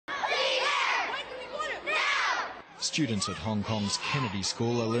Students at Hong Kong's Kennedy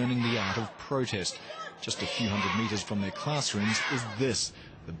School are learning the art of protest. Just a few hundred metres from their classrooms is this,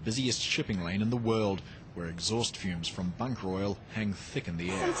 the busiest shipping lane in the world, where exhaust fumes from bunker oil hang thick in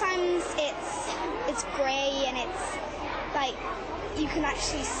the air. Sometimes it's grey and it's like you can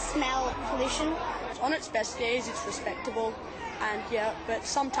actually smell pollution. On its best days it's respectable, and yeah, but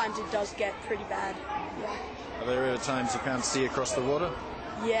sometimes it does get pretty bad. Yeah. Are there times you can't see across the water?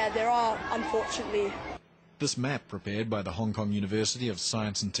 Yeah, there are, unfortunately. This map, prepared by the Hong Kong University of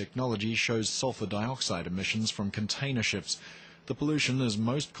Science and Technology, shows sulfur dioxide emissions from container ships. The pollution is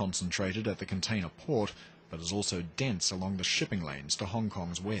most concentrated at the container port, but is also dense along the shipping lanes to Hong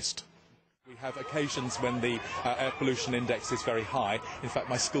Kong's west. We have occasions when the air pollution index is very high. In fact,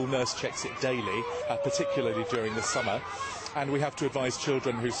 my school nurse checks it daily, particularly during the summer. And we have to advise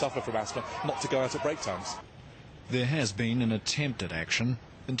children who suffer from asthma not to go out at break times. There has been an attempt at action.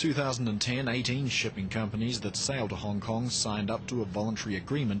 In 2010, 18 shipping companies that sail to Hong Kong signed up to a voluntary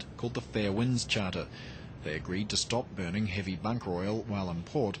agreement called the Fair Winds Charter. They agreed to stop burning heavy bunker oil while in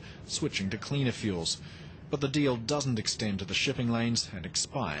port, switching to cleaner fuels. But the deal doesn't extend to the shipping lanes and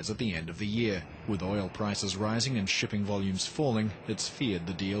expires at the end of the year. With oil prices rising and shipping volumes falling, it's feared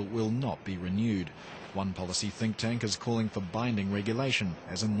the deal will not be renewed. One policy think tank is calling for binding regulation,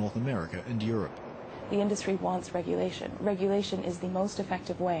 as in North America and Europe. The industry wants regulation. Regulation is the most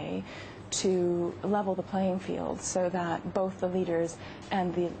effective way to level the playing field so that both the leaders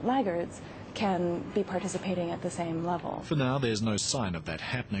and the laggards can be participating at the same level. For now, there's no sign of that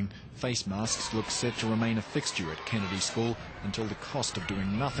happening. Face masks look set to remain a fixture at Kennedy School until the cost of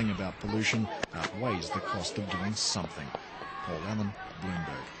doing nothing about pollution outweighs the cost of doing something. Paul Allen,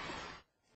 Bloomberg.